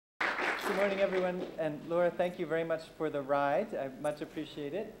Good morning, everyone. And Laura, thank you very much for the ride. I much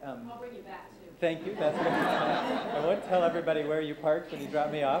appreciate it. I'll bring you back, too. Thank you. That's good. I won't tell everybody where you parked when you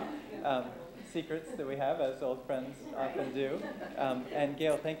dropped me off. Secrets that we have, as old friends often do. And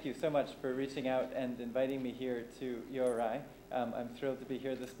Gail, thank you so much for reaching out and inviting me here to URI. I'm thrilled to be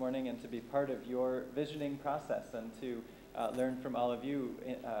here this morning and to be part of your visioning process and to learn from all of you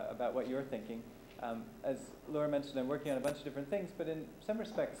about what you're thinking. As Laura mentioned, I'm working on a bunch of different things, but in some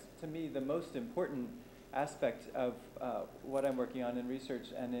respects, to me, the most important aspect of what I'm working on in research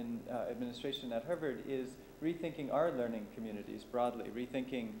and in administration at Harvard is rethinking our learning communities broadly,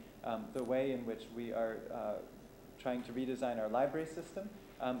 rethinking the way in which we are trying to redesign our library system,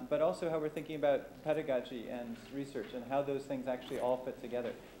 but also how we're thinking about pedagogy and research and how those things actually all fit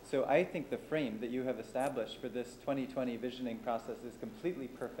together. So I think the frame that you have established for this 2020 visioning process is completely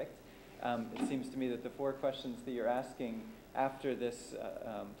perfect. It seems to me that the 4 questions that you're asking after this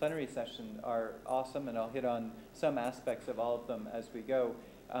plenary session are awesome, and I'll hit on some aspects of all of them as we go.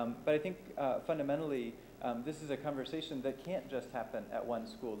 But I think fundamentally, this is a conversation that can't just happen at one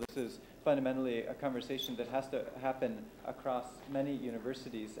school. This is fundamentally a conversation that has to happen across many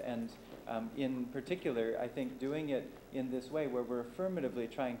universities. And in particular, I think doing it in this way where we're affirmatively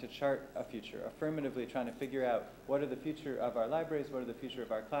trying to chart a future, affirmatively trying to figure out what are the future of our libraries, what are the future of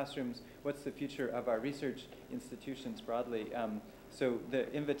our classrooms, what's the future of our research institutions broadly. So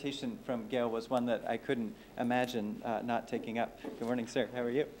the invitation from Gail was one that I couldn't imagine not taking up. Good morning, sir. How are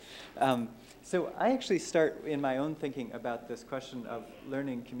you? So I actually start in my own thinking about this question of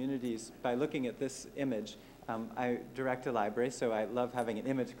learning communities by looking at this image. I direct a library, so I love having an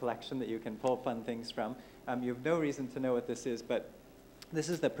image collection that you can pull fun things from. You have no reason to know what this is, but this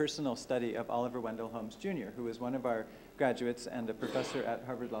is the personal study of Oliver Wendell Holmes, Jr., who was one of our graduates and a professor at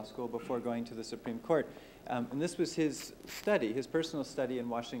Harvard Law School before going to the Supreme Court. And this was his study, his personal study in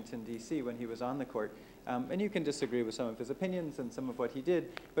Washington, D.C. when he was on the court. And you can disagree with some of his opinions and some of what he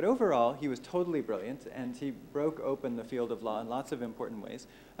did, but overall, he was totally brilliant, and he broke open the field of law in lots of important ways.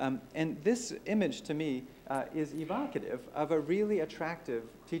 And this image, to me, is evocative of a really attractive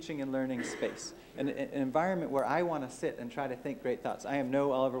teaching and learning space, an environment where I want to sit and try to think great thoughts. I am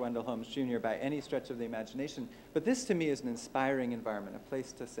no Oliver Wendell Holmes, Jr. by any stretch of the imagination, but this, to me, is an inspiring environment, a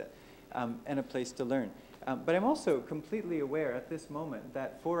place to sit, and a place to learn. But I'm also completely aware at this moment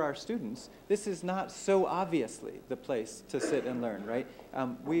that for our students, this is not so obviously the place to sit and learn, right?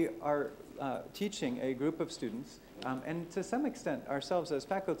 We are teaching a group of students, and to some extent ourselves as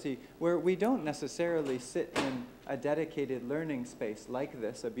faculty, where we don't necessarily sit in a dedicated learning space like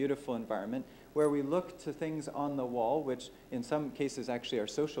this, a beautiful environment, where we look to things on the wall, which in some cases actually are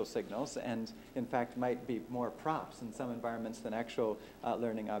social signals, and in fact might be more props in some environments than actual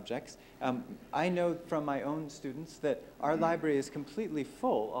learning objects. I know from my own students that our library is completely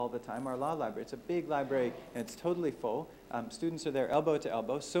full all the time, our law library. It's a big library, and it's totally full. Students are there elbow to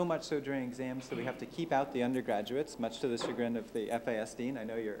elbow, so much so during exams that we have to keep out the undergraduates, much to the chagrin of the FAS dean. I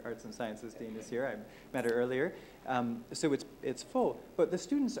know your Arts and Sciences dean is here. I met her earlier. So it's full, but the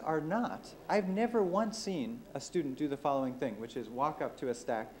students are not. I've never once seen a student do the following thing, which is walk up to a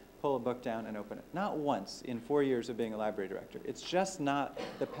stack, pull a book down, and open it. Not once in 4 years of being a library director. It's just not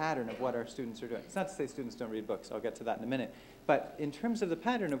the pattern of what our students are doing. It's not to say students don't read books. I'll get to that in a minute. But in terms of the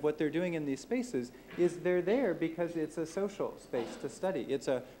pattern of what they're doing in these spaces, is they're there because it's a social space to study. It's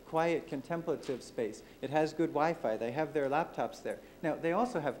a quiet, contemplative space. It has good Wi-Fi. They have their laptops there. Now, they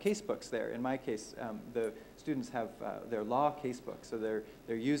also have casebooks there. In my case, the students have their law casebooks, so they're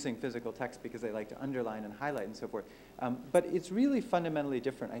using physical text because they like to underline and highlight and so forth. But it's really fundamentally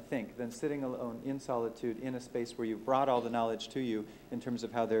different, I think, than sitting alone in solitude in a space where you've brought all the knowledge to you in terms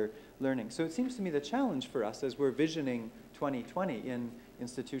of how they're learning. So it seems to me the challenge for us as we're visioning 2020 in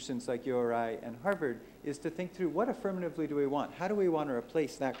institutions like URI and Harvard is to think through what affirmatively do we want? How do we want to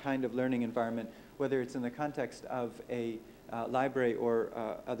replace that kind of learning environment, whether it's in the context of a library or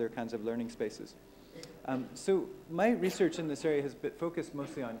other kinds of learning spaces? So my research in this area has been focused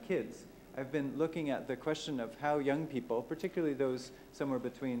mostly on kids. I've been looking at the question of how young people, particularly those somewhere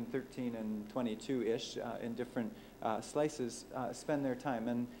between 13 and 22-ish in different slices, spend their time.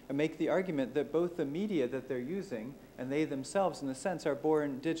 And I make the argument that both the media that they're using and they themselves, in a sense, are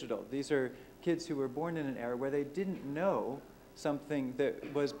born digital. These are kids who were born in an era where they didn't know something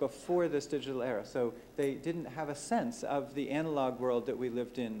that was before this digital era. So they didn't have a sense of the analog world that we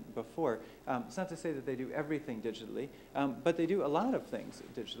lived in before. It's not to say that they do everything digitally, but they do a lot of things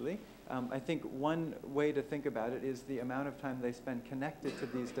digitally. I think one way to think about it is the amount of time they spend connected to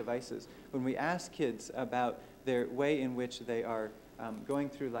these devices. When we ask kids about their way in which they are going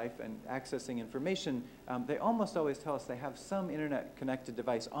through life and accessing information, they almost always tell us they have some internet-connected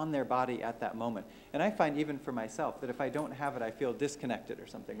device on their body at that moment. And I find even for myself that if I don't have it, I feel disconnected or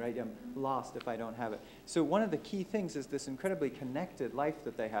something, right? I'm lost if I don't have it. So one of the key things is this incredibly connected life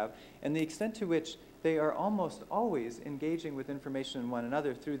that they have, and the extent to which they are almost always engaging with information in one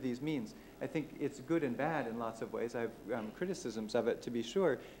another through these means. I think it's good and bad in lots of ways. I have criticisms of it, to be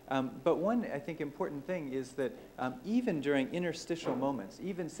sure. But one, I think, important thing is that even during interstitial moments,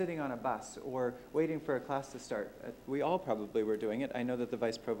 even sitting on a bus or waiting for a class to start, we all probably were doing it. I know that the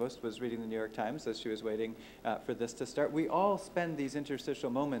vice provost was reading the New York Times as she was waiting for this to start. We all spend these interstitial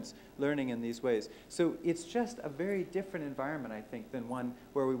moments learning in these ways. So it's just a very different environment, I think, than one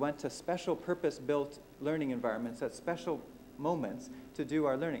where we went to special purpose-built learning environments at special moments to do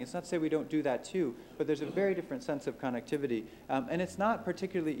our learning. It's not to say we don't do that too, but there's a very different sense of connectivity, and it's not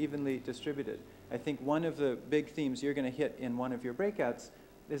particularly evenly distributed. I think one of the big themes you're going to hit in one of your breakouts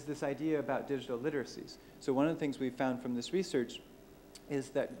is this idea about digital literacies. So one of the things we found from this research is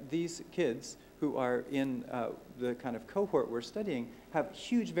that these kids who are in the kind of cohort we're studying have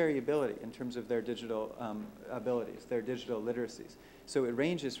huge variability in terms of their digital abilities, their digital literacies. So it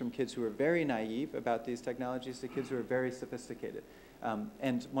ranges from kids who are very naive about these technologies to kids who are very sophisticated.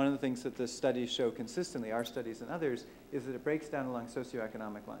 And one of the things that the studies show consistently, our studies and others, is that it breaks down along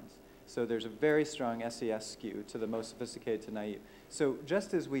socioeconomic lines. So there's a very strong SES skew to the most sophisticated to naive. So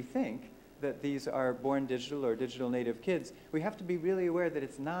just as we think that these are born digital or digital native kids, we have to be really aware that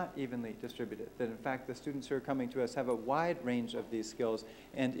it's not evenly distributed, that in fact the students who are coming to us have a wide range of these skills,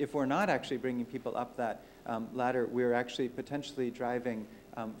 and if we're not actually bringing people up that ladder, we're actually potentially driving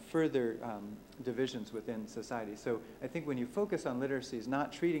further divisions within society. So I think when you focus on literacies,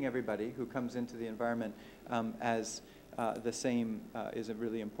 not treating everybody who comes into the environment as the same is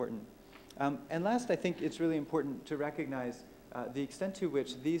really important. And last, I think it's really important to recognize the extent to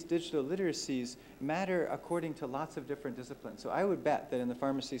which these digital literacies matter according to lots of different disciplines. So I would bet that in the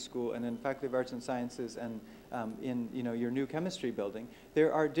pharmacy school and in Faculty of Arts and Sciences and in your new chemistry building,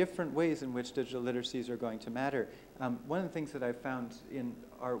 there are different ways in which digital literacies are going to matter. One of the things that I've found in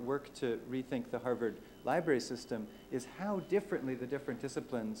our work to rethink the Harvard library system is how differently the different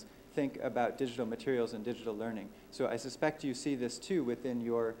disciplines think about digital materials and digital learning. So I suspect you see this too within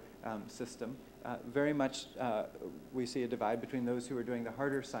your system. Very much we see a divide between those who are doing the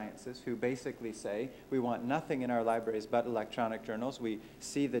harder sciences, who basically say we want nothing in our libraries but electronic journals. We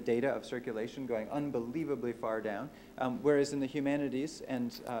see the data of circulation going unbelievably far down, whereas in the humanities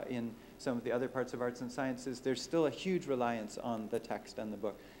and in some of the other parts of arts and sciences, there's still a huge reliance on the text and the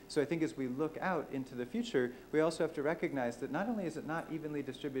book. So I think as we look out into the future, we also have to recognize that not only is it not evenly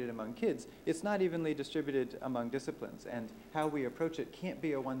distributed among kids, it's not evenly distributed among disciplines, and how we approach it can't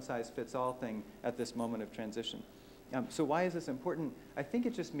be a one-size-fits-all thing at this moment of transition. So why is this important? I think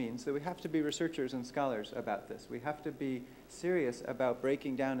it just means that we have to be researchers and scholars about this. We have to be serious about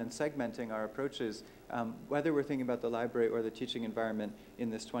breaking down and segmenting our approaches, whether we're thinking about the library or the teaching environment in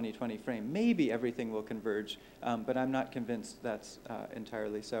this 2020 frame. Maybe everything will converge, but I'm not convinced that's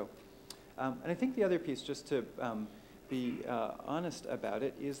entirely so. And I think the other piece, just to be honest about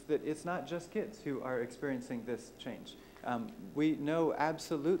it, is that it's not just kids who are experiencing this change. We know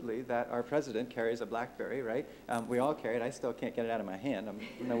absolutely that our president carries a BlackBerry, right? We all carry it. I still can't get it out of my hand. I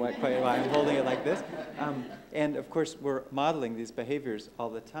don't know quite why I'm holding it like this. And of course, we're modeling these behaviors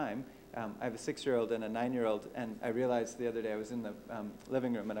all the time. I have a 6-year-old and a 9-year-old, and I realized the other day I was in the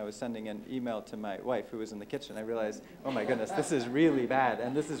living room and I was sending an email to my wife who was in the kitchen. I realized, oh my goodness, this is really bad,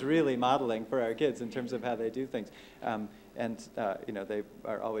 and this is really modeling for our kids in terms of how they do things. They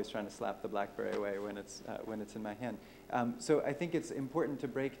are always trying to slap the BlackBerry away when it's in my hand. So I think it's important to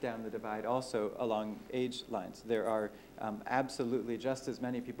break down the divide also along age lines. There are absolutely just as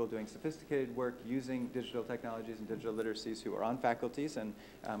many people doing sophisticated work using digital technologies and digital literacies who are on faculties and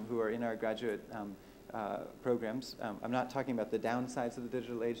who are in our graduate programs. I'm not talking about the downsides of the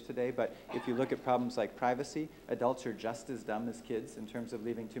digital age today, but if you look at problems like privacy, adults are just as dumb as kids in terms of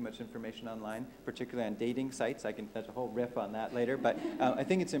leaving too much information online, particularly on dating sites. That's a whole riff on that later, but I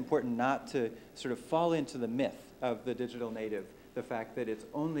think it's important not to sort of fall into the myth of the digital native, the fact that it's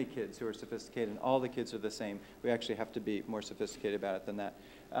only kids who are sophisticated and all the kids are the same. We actually have to be more sophisticated about it than that.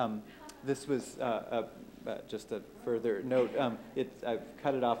 This was just a further note. I've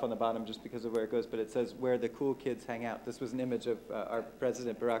cut it off on the bottom just because of where it goes, but it says where the cool kids hang out. This was an image of our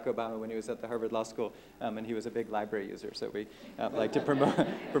president, Barack Obama, when he was at the Harvard Law School, and he was a big library user, so we like to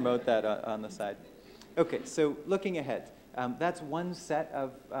promote that on the side. Okay, so looking ahead, That's one set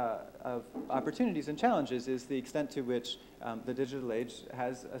of opportunities and challenges, is the extent to which the digital age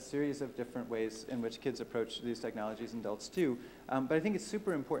has a series of different ways in which kids approach these technologies, and adults too. But I think it's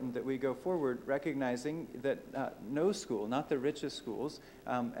super important that we go forward recognizing that no school, not the richest schools,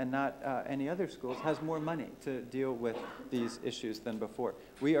 and not any other schools, has more money to deal with these issues than before.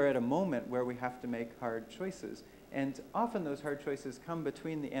 We are at a moment where we have to make hard choices. And often those hard choices come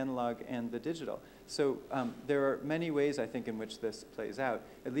between the analog and the digital. So there are many ways, I think, in which this plays out.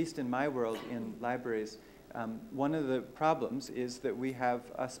 At least in my world, in libraries, one of the problems is that we have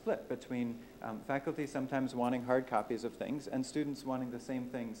a split between faculty sometimes wanting hard copies of things and students wanting the same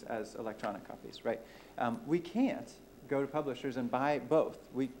things as electronic copies, right? We can't go to publishers and buy both.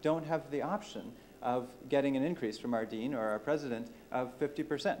 We don't have the option of getting an increase from our dean or our president of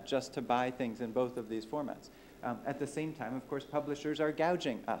 50% just to buy things in both of these formats. At the same time, of course, publishers are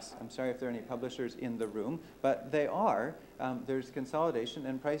gouging us. I'm sorry if there are any publishers in the room, but they are. There's consolidation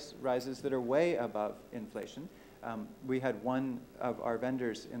and price rises that are way above inflation. We had one of our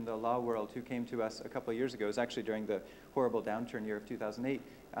vendors in the law world who came to us a couple of years ago. It was actually during the horrible downturn year of 2008.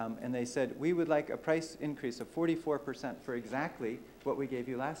 And they said, we would like a price increase of 44% for exactly what we gave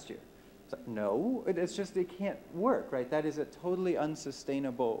you last year. So, no, it's just, it can't work, right? That is a totally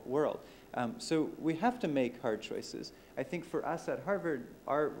unsustainable world. So we have to make hard choices. I think for us at Harvard,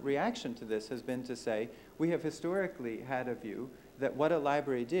 our reaction to this has been to say, we have historically had a view that what a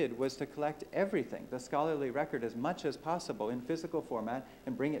library did was to collect everything, the scholarly record, as much as possible in physical format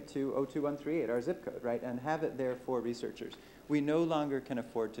and bring it to 02138, our zip code, right, and have it there for researchers. We no longer can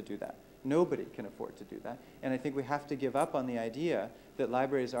afford to do that. Nobody can afford to do that. And I think we have to give up on the idea that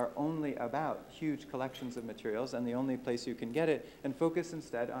libraries are only about huge collections of materials and the only place you can get it, and focus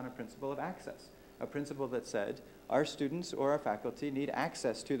instead on a principle of access, a principle that said our students or our faculty need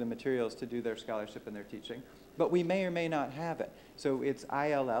access to the materials to do their scholarship and their teaching, but we may or may not have it. So it's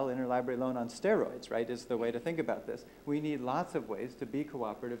ILL, interlibrary loan on steroids, right, is the way to think about this. We need lots of ways to be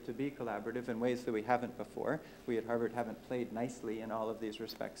cooperative, to be collaborative in ways that we haven't before. We at Harvard haven't played nicely in all of these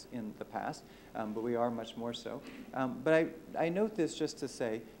respects in the past, but we are much more so. But I note this just to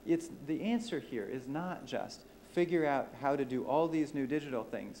say, the answer here is not just figure out how to do all these new digital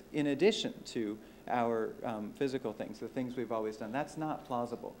things in addition to our physical things, the things we've always done. That's not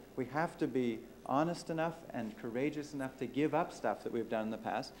plausible. We have to be honest enough and courageous enough to give up stuff that we've done in the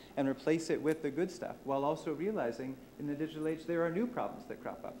past and replace it with the good stuff, while also realizing in the digital age there are new problems that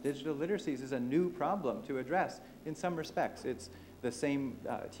crop up. Digital literacies is a new problem to address in some respects. It's the same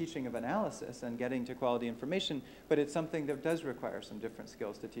teaching of analysis and getting to quality information, but it's something that does require some different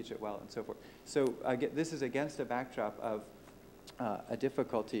skills to teach it well and so forth. So this is against a backdrop of a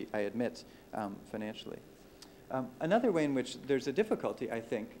difficulty, I admit, financially. Another way in which there's a difficulty, I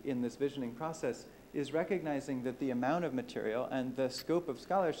think, in this visioning process is recognizing that the amount of material and the scope of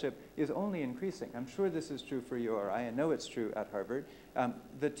scholarship is only increasing. I'm sure this is true for URI. I know it's true at Harvard.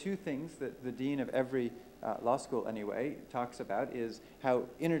 The two things that the dean of every law school, anyway, talks about is how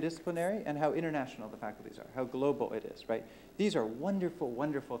interdisciplinary and how international the faculties are, how global it is, right? These are wonderful,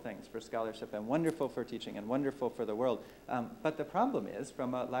 wonderful things for scholarship and wonderful for teaching and wonderful for the world. But the problem is,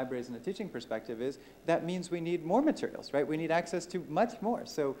 from a libraries and a teaching perspective, is that means we need more materials, right? We need access to much more.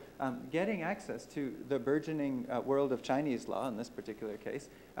 So getting access to the burgeoning world of Chinese law, in this particular case,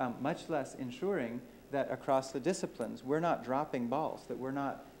 much less ensuring that across the disciplines we're not dropping balls, that we're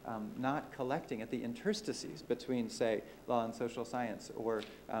not collecting at the interstices between, say, law and social science or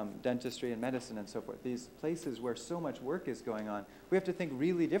dentistry and medicine and so forth. These places where so much work is going on, we have to think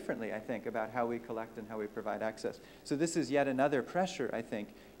really differently, I think, about how we collect and how we provide access. So this is yet another pressure, I think,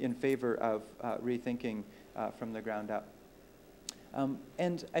 in favor of rethinking from the ground up.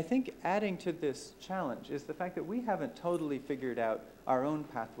 And I think adding to this challenge is the fact that we haven't totally figured out our own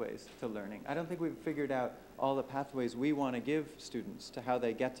pathways to learning. I don't think we've figured out all the pathways we want to give students to how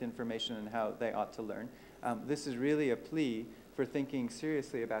they get to information and how they ought to learn. This is really a plea for thinking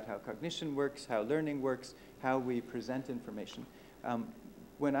seriously about how cognition works, how learning works, how we present information.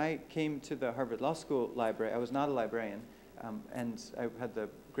 When I came to the Harvard Law School library, I was not a librarian, and I had the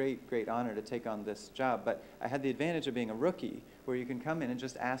great, great honor to take on this job, but I had the advantage of being a rookie, where you can come in and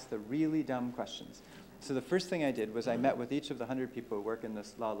just ask the really dumb questions. So the first thing I did was I met with each of the 100 people who work in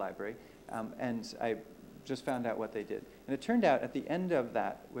this law library, and I just found out what they did. And it turned out at the end of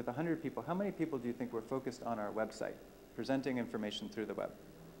that, with 100 people, how many people do you think were focused on our website, presenting information through the web?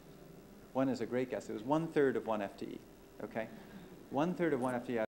 One is a great guess. It was 1/3 of 1 FTE, okay? 1/3 of 1 FTE